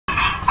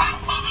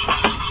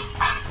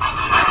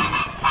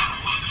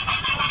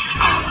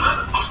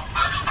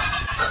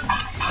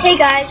Hey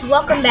guys,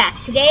 welcome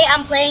back. Today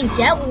I'm playing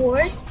Jet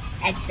Wars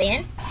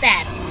Advanced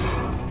Battle.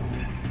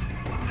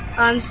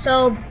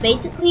 So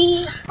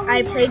basically,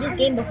 I played this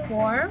game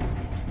before.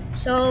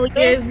 So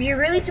you're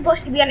really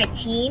supposed to be on a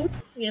team.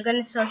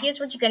 So here's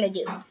what you're gonna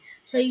do.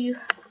 So you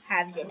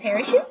have your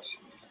parachute,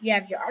 you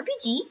have your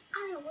RPG.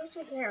 Oh, where's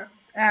your hair?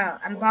 Oh,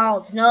 I'm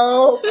bald.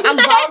 No, I'm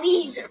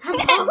baldy. I'm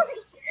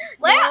baldy.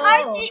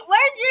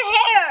 Where's your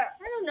hair?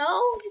 I don't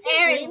know.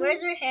 Aaron,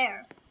 where's your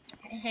hair?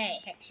 Hey,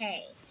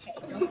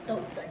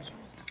 don't touch me.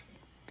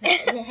 Hey,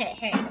 no,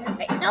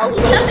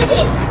 he summoned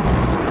it!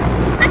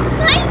 That's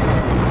sniped!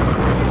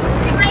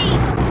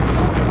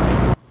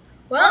 Snipe!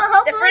 Well,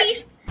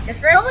 hopefully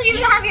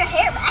you have your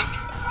hair back.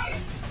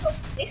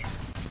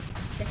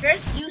 The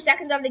first few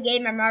seconds of the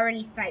game, I'm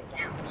already sniped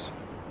out.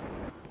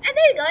 And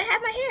there you go, I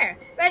have my hair.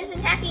 Red is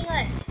attacking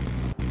us.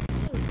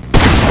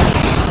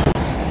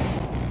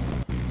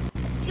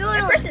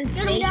 That person's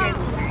majorly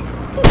lagging.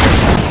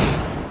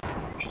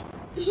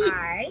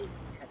 I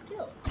have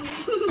killed.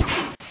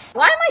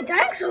 Why am I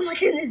dying so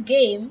much in this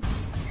game?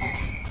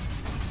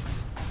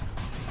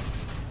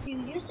 You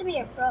used to be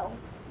a pro.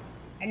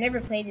 I never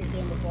played this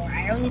game before.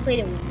 I only played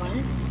it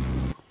once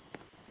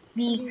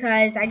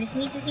because I just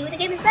need to see what the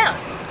game is about.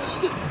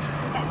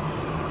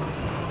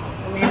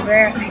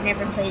 Remember, I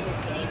never played this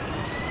game.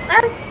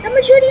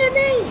 Someone's shooting at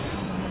me!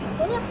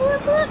 Pull up!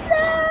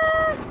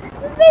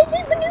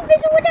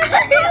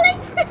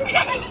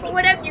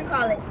 Whatever you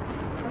call it.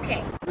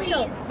 Okay,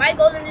 so my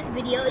goal in this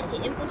video is to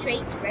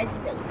infiltrate Red's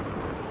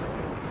base.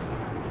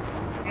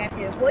 I have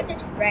to avoid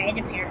this Red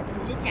apparently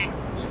who's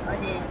attacking me. Oh,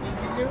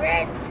 this is a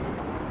Red.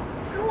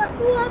 Go up!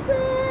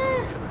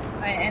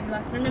 I've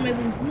lost none of my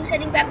wings. Blue's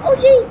heading back. Oh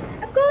jeez!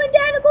 I'm going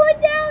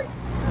down!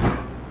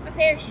 My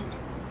parachute.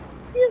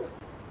 Phew.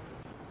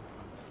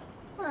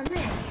 Oh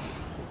man.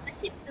 My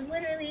ship is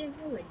literally in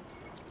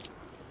ruins.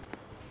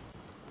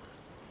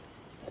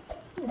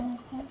 Oh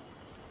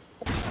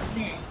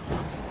man.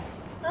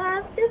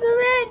 There's a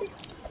Red!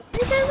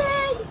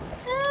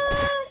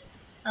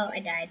 Oh, I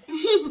died.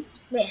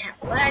 Wait,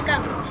 I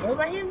got killed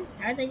by him?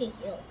 How did I get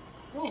killed?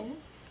 Oh.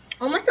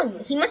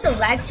 He must have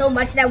lagged so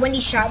much that when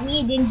he shot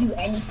me, it didn't do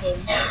anything.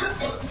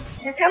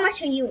 That's how much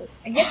he knew.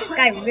 I guess this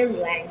guy really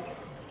lagged.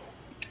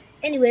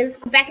 Anyway, let's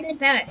go back in the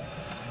battle.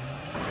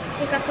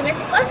 Take off the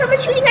message. Oh,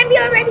 someone's shooting at me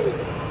already!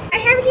 I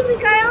haven't even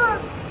got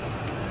off!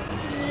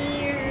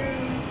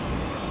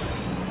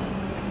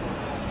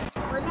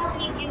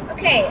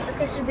 Okay,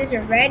 so there's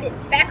a Red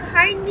back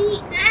behind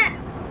me.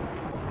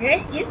 Did I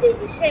seriously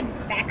just say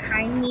back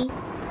behind me?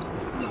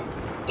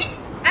 Yes.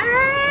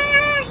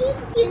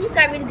 He's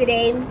got really good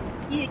aim.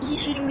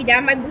 He's shooting me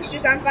down. My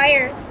booster's on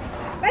fire.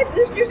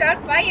 This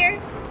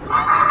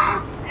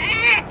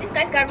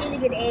guy's got really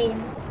good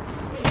aim.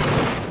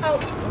 Oh,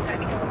 he got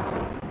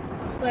killed.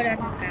 Let's put out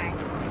this guy.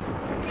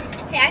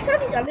 Hey, I saw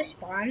these other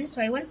spawns,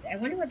 so I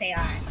wonder what they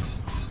are.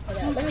 Hold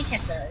on, let me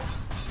check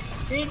those.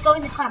 Please go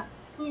in the comments.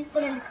 Please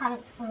put in the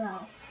comments below.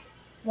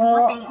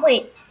 Well,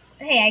 wait.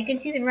 Hey, I can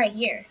see them right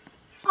here.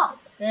 Oh.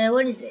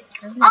 What is it?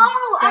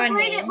 I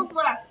played it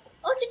before.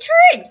 Oh, it's a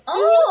turret.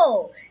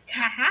 Oh,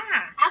 taha.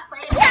 I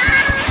played it before.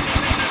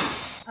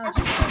 Oh,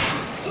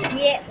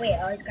 jeez. Yeah, wait.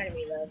 Oh, he's gotta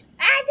reload.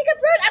 I think I'm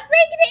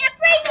breaking it.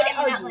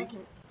 Oh,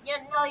 jeez.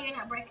 No, you're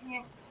not breaking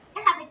it.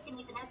 It happened to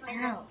me when I played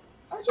this.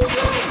 Oh, jeez.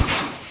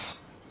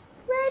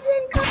 Red's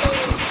incoming.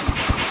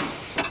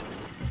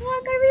 Oh,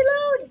 I gotta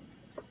reload.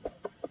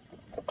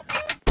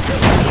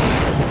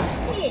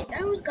 I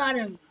almost got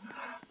him.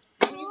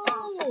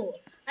 Oh,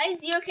 I have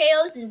 0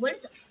 KOs. And what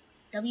does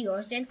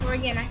WO stand for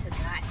again? I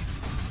forgot.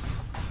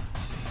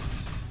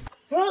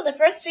 Well, the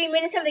first 3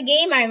 minutes of the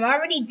game, I'm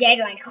already dead.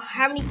 Like,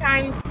 how many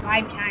times?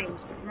 5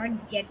 times. I'm already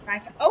dead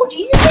 5 times. Oh,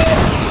 Jesus!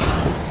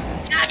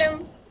 Got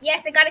him.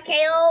 Yes, I got a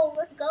KO.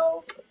 Let's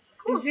go.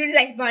 Cool. As soon as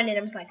I spawned in,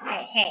 I'm just like,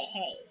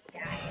 hey,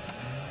 die.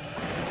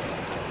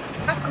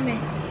 Off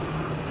commence.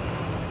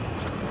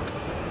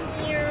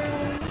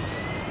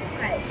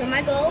 Alright, so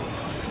my goal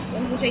is to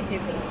infiltrate their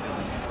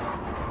base.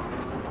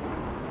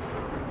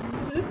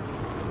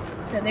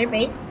 So their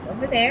base is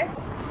over there,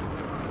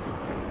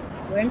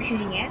 where I'm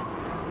shooting at.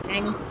 And I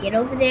need to get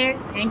over there,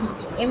 and I need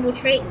to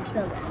infiltrate and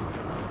kill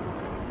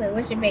them. Wait,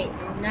 where's their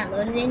base? Is it not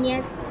loaded in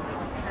yet?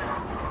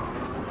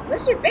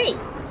 Where's their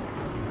base?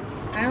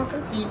 I'm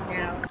confused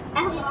now.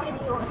 I have no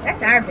idea what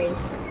that's our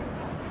base.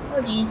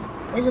 Oh jeez,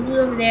 there's a blue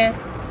over there.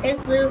 There's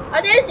blue.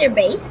 Oh, there's their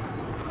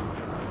base.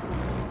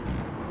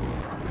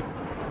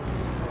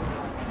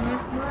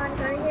 Come on,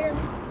 gotta hit him.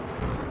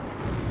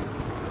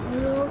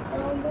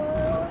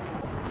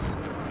 Almost.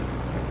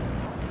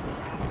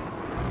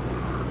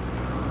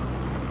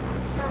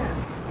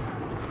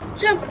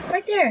 Jump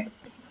right there.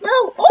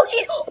 No. Oh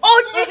jeez.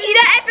 Oh, did you see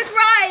that epic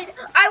ride?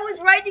 I was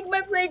riding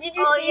my plane. Did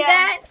you see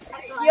that?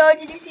 Yo,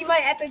 did you see my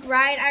epic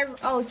ride?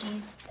 Oh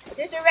jeez.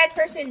 There's a Red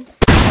person.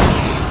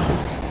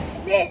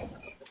 I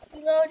missed.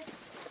 Reload.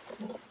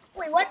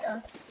 Wait, what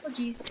the? Oh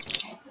jeez.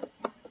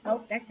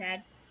 Oh, that's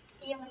sad.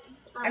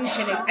 I'm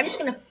just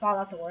gonna fall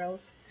out the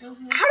world. How did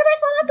I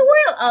fall out the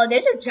world? Oh,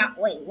 there's a giant.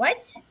 Wait,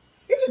 what?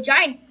 There's a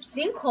giant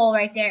sinkhole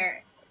right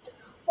there.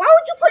 Why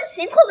would you put a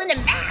sinkhole in the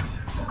map?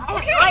 I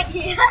have no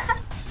idea.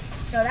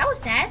 So that was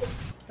sad.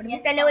 But at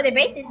least I know where their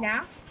base is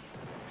now.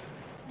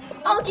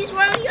 Oh, geez,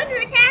 we're already under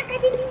attack. I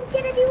didn't even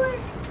get anywhere.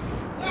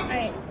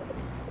 Alright.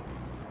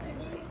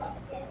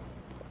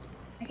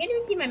 I can't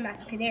even see my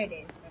mouse. Okay, there it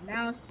is. My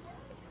mouse.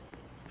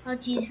 Oh,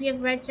 geez, we have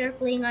red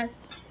circling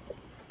us.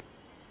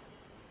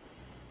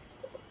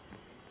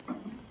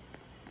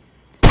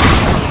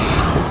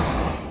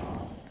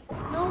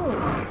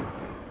 No.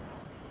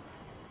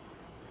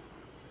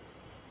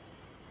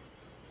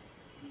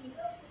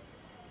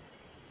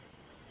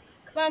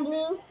 Come on,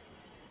 blue.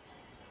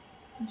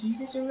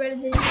 Jesus, we're red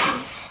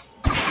distance.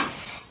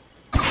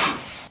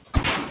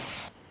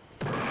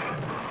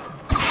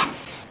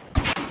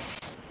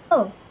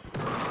 Oh.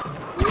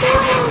 No!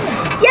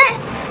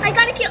 Yes! I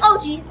got a kill. Oh,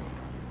 jeez.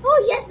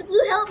 Oh, yes, the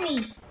blue helped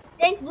me.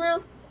 Thanks,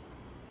 blue.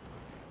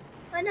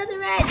 Another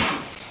red.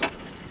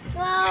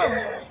 Wow.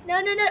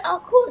 No. Oh,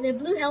 cool. The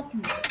blue helped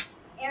me.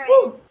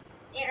 Aaron.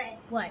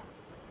 What?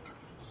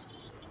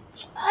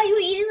 Oh, you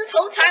were eating this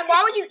whole time?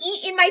 Why would you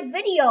eat in my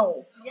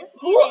video?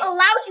 Who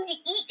allowed you to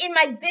eat in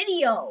my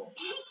video?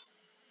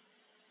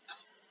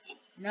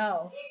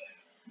 No.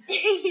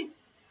 Hey,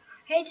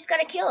 I just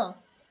got a kill.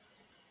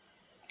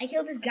 I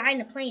killed this guy in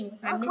the plane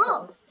with my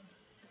missiles.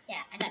 Cool.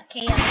 Yeah, I got a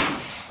KO.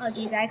 Oh,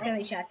 jeez, I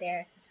accidentally shot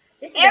there.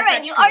 This is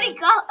Aaron, you already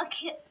got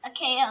a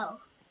KO.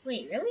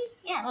 Wait, really?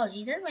 Yeah. Oh,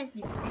 jeez, that might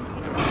be the same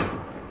thing.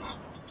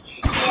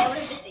 Yeah, it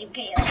was the same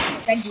KO.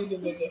 Red dude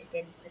in the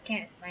distance. I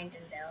can't find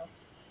him, though.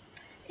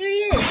 There he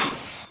is.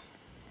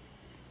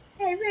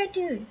 Hey, red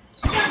dude,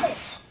 stop it.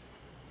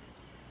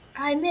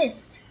 I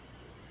missed.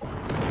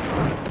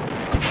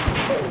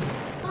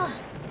 Oh,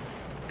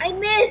 I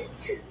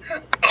missed.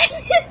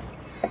 I missed.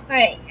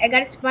 Alright, I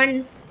gotta spawn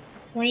a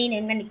plane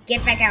and I'm gonna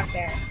get back out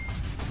there.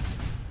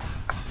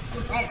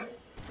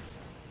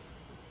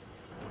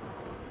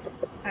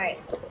 Alright.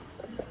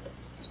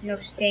 There's no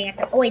staying at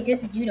the. Oh, wait,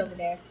 there's a dude over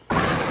there.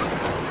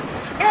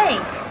 Hey!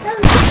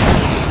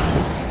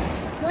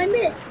 No, I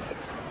missed.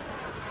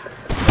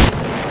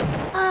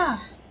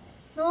 Ah.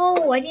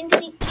 No, I didn't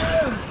get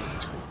killed.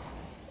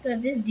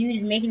 But this dude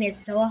is making it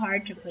so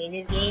hard to play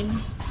this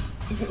game.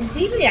 Is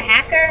he even a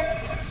hacker?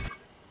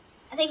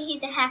 I think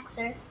he's a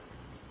hacker.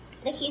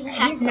 He's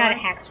not a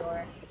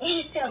hacksaw.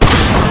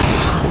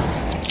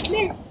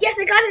 Missed. Yes,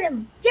 I got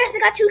him. Yes, I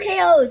got 2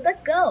 KOs.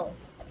 Let's go.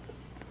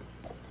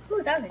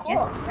 Ooh, that was a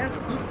that was a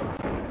good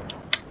kill.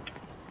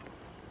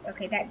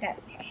 Okay, that.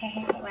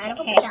 Hey, get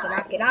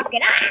off! Get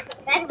off!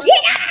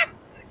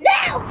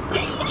 No!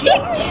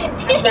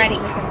 I'm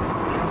riding with him.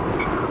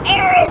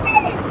 Aaron,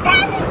 that is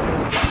savage.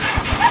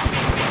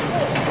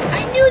 I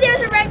knew there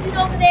was a red dude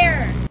over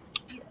there.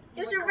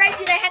 There's a red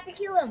dude. I have to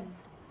kill him.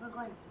 We're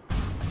going.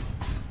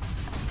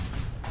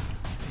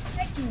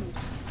 Red dude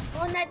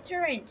on that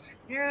turret.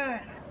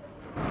 Yeah.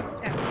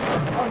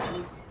 Oh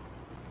jeez.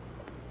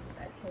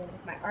 Gotta kill him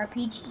with my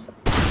RPG.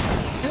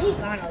 And he's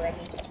gone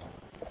already.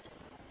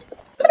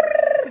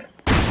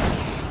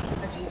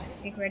 Oh jeez, I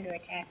think we're under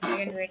attack.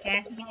 We're under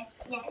attack.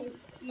 Yeah,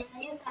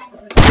 you guys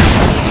are.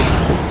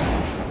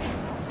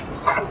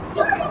 Stop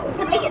shooting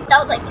to make it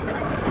sound like you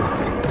guys are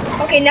under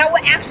attack. Okay, now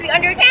we're actually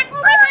under attack.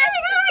 Oh my gosh!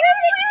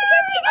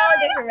 Oh,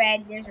 there's a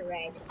red. There's a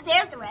red.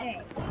 There's the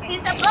red.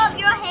 He's above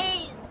your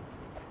hands.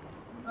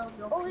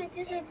 Oh, it's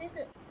just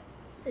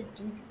a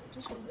dude.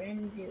 Just a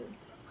random dude.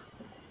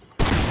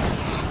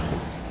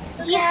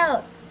 Look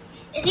out!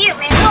 Is he a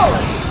random?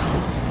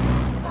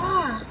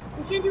 Ah,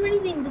 we can't do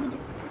anything. There's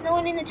no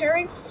one in the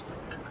turrets.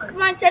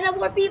 Come on, send up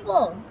more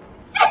people.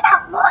 Send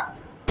up more.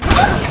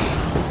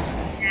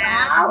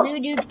 Nah, blue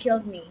dude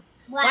killed me.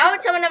 Wow. Why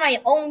would someone on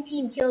my own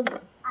team kill me?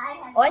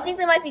 Oh, I think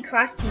they might be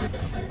cross teaming.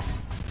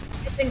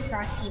 They've been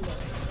cross teaming.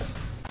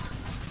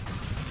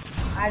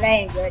 Ah, that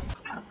ain't good.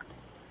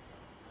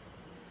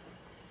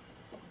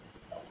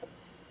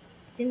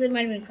 I think they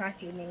might have been cross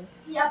teaming.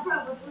 Yeah,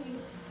 probably.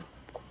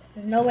 So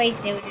there's no way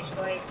they would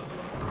destroy a team.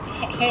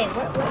 Hey,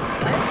 what?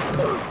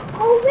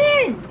 Oh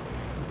man!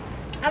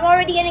 I'm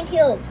already getting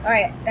killed.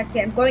 Alright, that's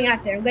it. I'm going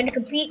out there. I'm going to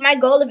complete my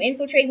goal of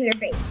infiltrating their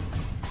base.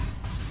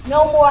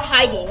 No more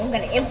hiding. I'm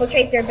going to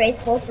infiltrate their base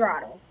full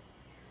throttle.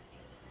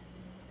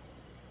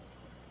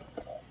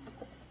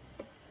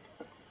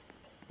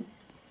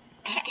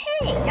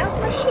 Hey, that was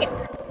my ship.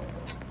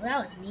 Well,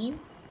 that was mean.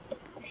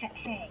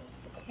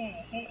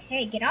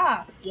 Hey, get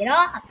off. Get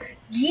off.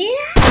 Get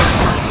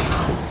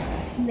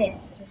off.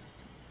 Miss. Just.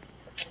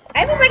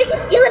 Everybody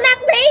keeps stealing my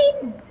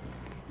planes.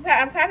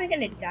 I'm probably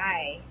going to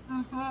die.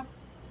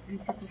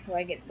 And so before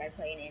I get my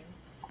plane in.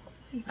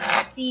 Please no.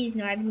 Please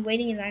no. I've been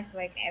waiting in line for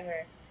like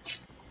ever.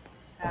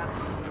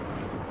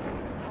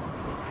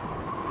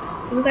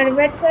 We got a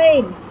red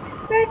plane.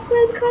 Red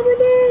plane coming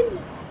in.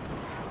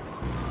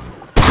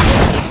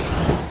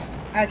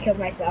 I killed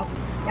myself.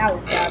 That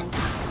was dumb.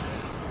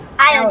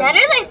 Now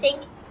that I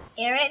think,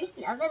 Aaron,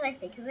 now that I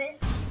think of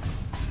it,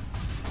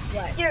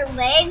 what? Your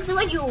legs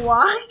when you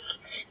walk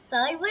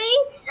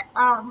sideways,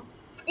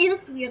 it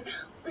looks weird.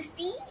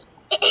 See?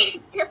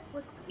 It just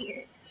looks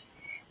weird.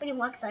 When you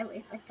walk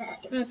sideways like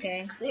that, it looks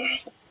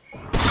weird.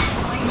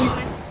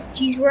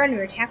 Jeez, we're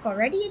under attack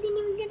already? I didn't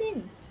even get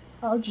in.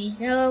 Oh, jeez.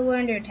 No, we're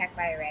under attack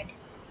by a red.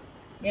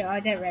 Yeah, oh,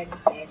 that red is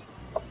dead.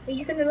 But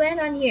he's gonna land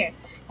on here.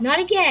 Not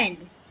again.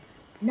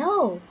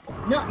 No.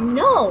 No.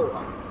 No.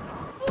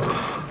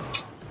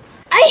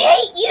 I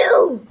hate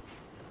you!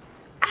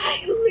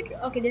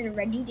 Okay, there's a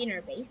red dude in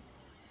our base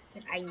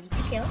that I need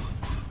to kill.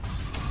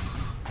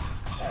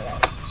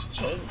 Alright, let's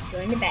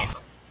join the battle.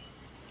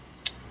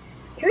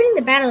 Joining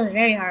the battle is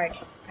very hard.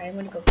 Alright, I'm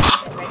gonna go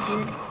kill that red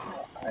dude.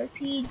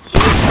 RPG.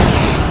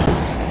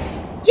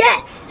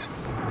 Yes!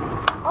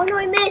 Oh no,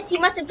 I missed. He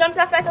must have jumped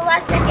off at the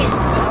last second.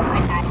 Oh my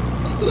god.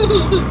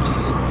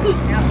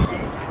 That was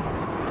it.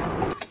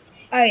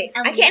 Alright,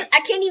 I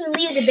can't even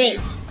leave the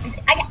base.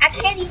 I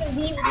can't even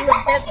leave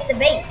the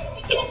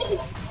base.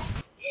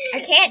 I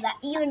can't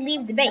even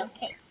leave the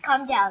base. Okay,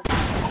 calm down.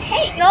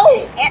 Hey,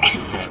 no!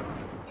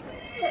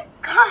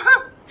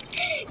 Calm.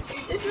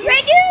 This is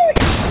red dude!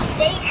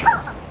 Stay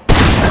calm.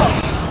 Oh,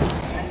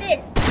 I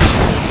missed.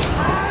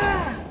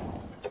 Ah!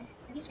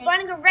 We're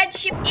spawning a red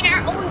ship in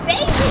our own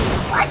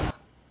base! What?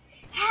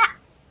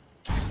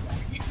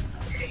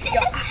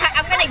 Yo,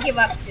 I'm gonna give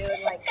up soon.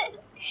 Like,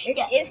 this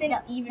isn't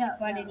even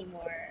fun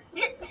anymore.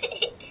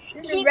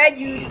 This is a red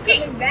dude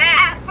coming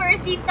back. At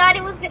first, he thought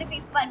it was gonna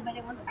be fun, but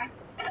it was actually.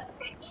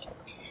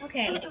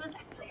 Okay. It was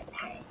actually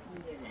sad.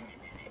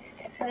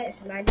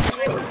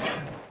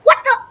 What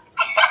the?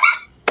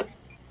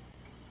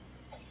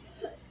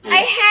 I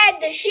had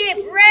the ship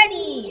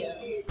ready.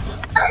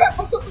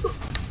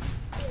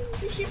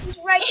 The ship was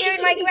right there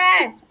in my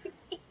grasp.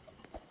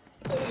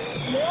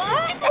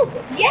 What?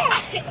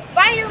 Yes!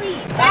 Finally!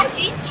 Oh,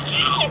 jeez.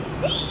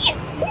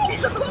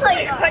 Oh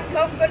my god.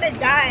 I'm gonna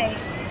die.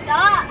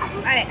 Stop.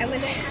 Alright, I'm gonna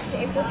have to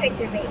infiltrate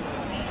their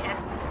base.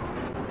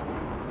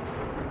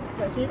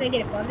 So as soon as I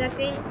get above that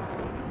thing,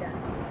 it's done.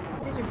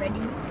 There's a red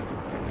dude.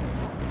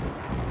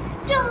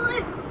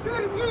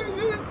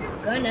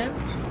 Gonna.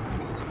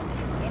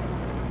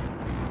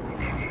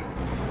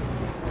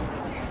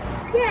 Yes.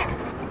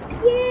 Yes.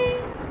 Yeah.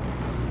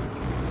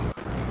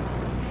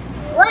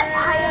 What?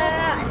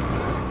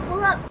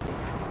 Pull up.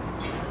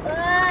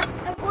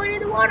 I'm going in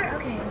the water.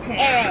 Okay.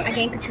 Aaron. I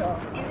gain control.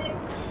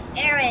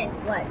 Aaron,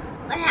 What?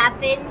 what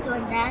happens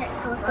when that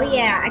goes Oh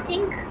yeah, I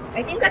think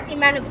that's the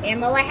amount of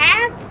ammo I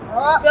have.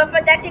 Oh. So if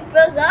that thing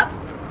fills up,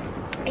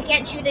 I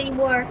can't shoot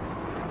anymore.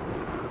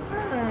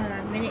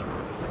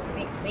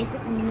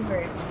 Basic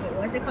maneuvers. Wait,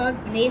 what's it called?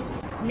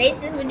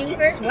 Basic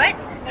maneuvers? What?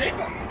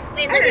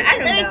 Wait,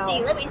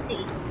 let me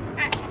see.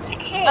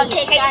 Hey,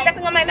 Okay, hey, you're guys.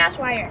 stepping on my mouse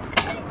wire.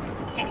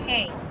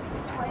 Hey.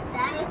 What's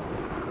that?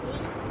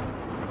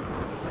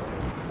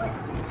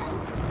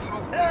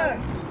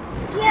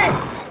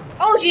 Yes.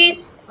 Oh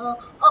jeez. You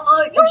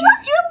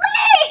lost your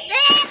legs!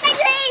 My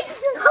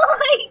legs! Oh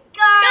my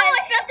god! No, I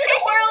fell through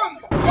the world.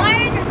 Why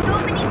are there so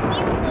many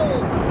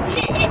sinkholes?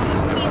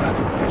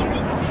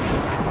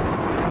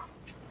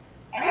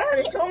 Oh,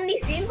 there's so many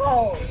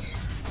sinkholes.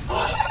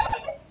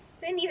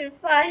 This ain't even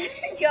fun.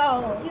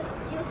 Yo.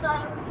 You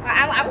thought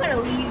I'm gonna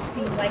leave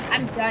soon. Like,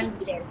 I'm done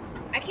with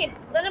this. I can't.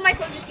 None of my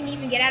soldiers can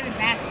even get out of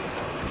battle.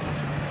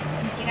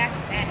 Get out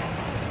of battle.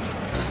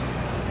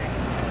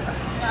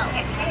 no.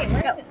 Hey,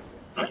 what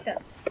the?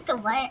 The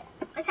what?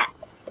 What's that?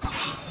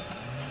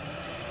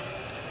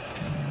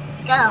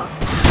 Go.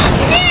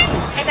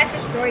 I got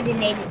destroyed and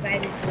nated by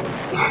this dude.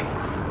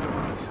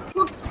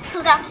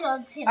 Who got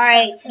killed too?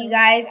 Alright, you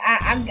guys,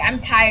 I'm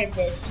tired of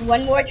this.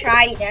 One more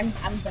try and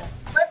I'm done.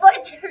 One more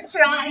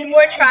try. One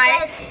more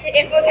try to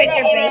infiltrate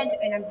their base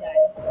and I'm done.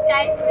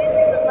 Guys, please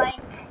leave a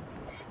like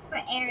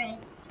for Aaron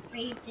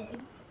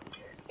raging.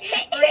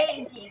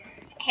 Raging.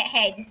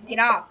 Hey, just get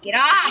off. Get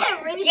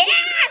off. Raging. Get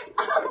off.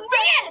 Oh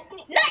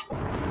man.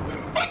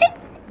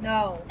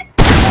 No.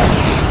 I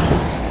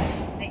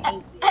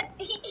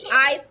hate you.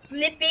 I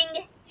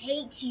flipping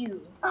hate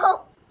you.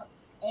 Oh,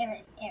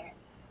 Aaron.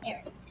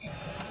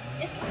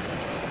 Just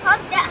calm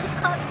down.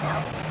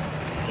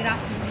 Get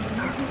off me.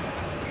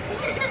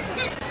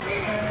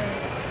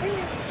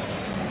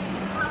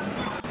 Just calm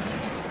down.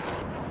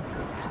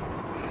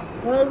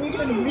 Well, at least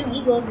we're the Blue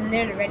Eagles and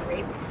they're the Red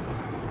Ravens.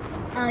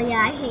 Oh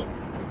yeah, I hate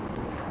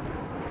this.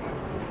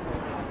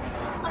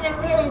 But I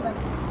really like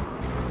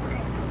this.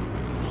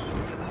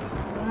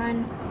 Come on.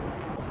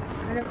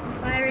 Out of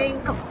firing.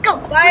 Go.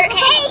 Fire.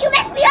 Hey, you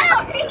messed me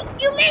up!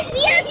 You messed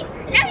me up!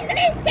 Now he's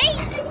gonna escape!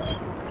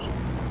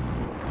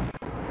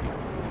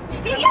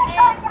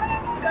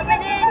 He's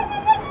coming in!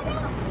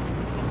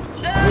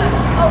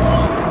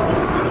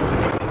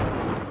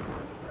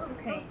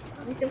 Okay.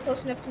 At least I'm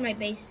close enough to my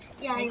base.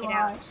 Yeah, Make you it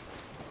are. out.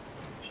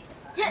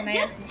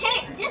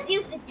 Just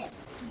use the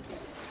jets.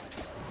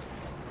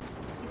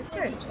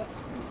 Third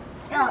jets.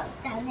 Oh,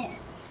 down there.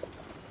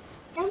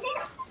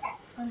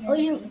 Oh,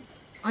 you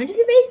under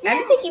the base? I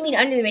don't think you mean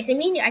under the base. I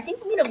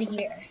think you mean over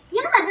here.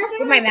 Yeah, that's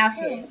Where my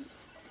mouse is.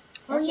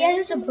 Oh yeah,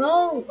 there's a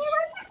boat.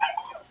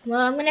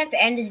 Well, I'm gonna have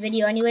to end this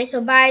video anyway.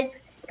 So,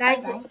 guys. Bye.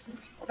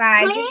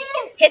 Please.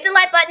 Just hit the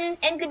like button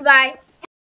and goodbye.